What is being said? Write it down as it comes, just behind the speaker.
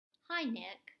Hi,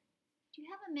 Nick. Do you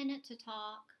have a minute to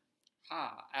talk?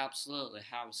 Ha, absolutely.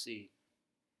 Have a seat.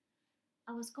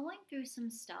 I was going through some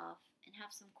stuff and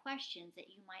have some questions that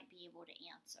you might be able to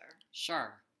answer.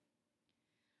 Sure.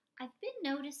 I've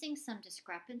been noticing some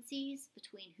discrepancies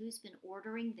between who's been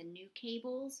ordering the new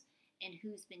cables and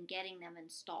who's been getting them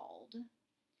installed.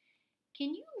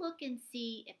 Can you look and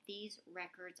see if these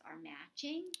records are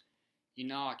matching? You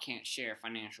know I can't share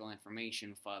financial information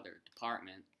with other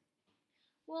department.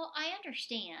 Well, I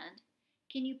understand.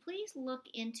 Can you please look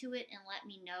into it and let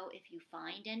me know if you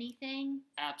find anything?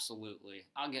 Absolutely.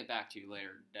 I'll get back to you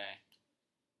later today.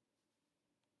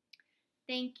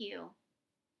 Thank you.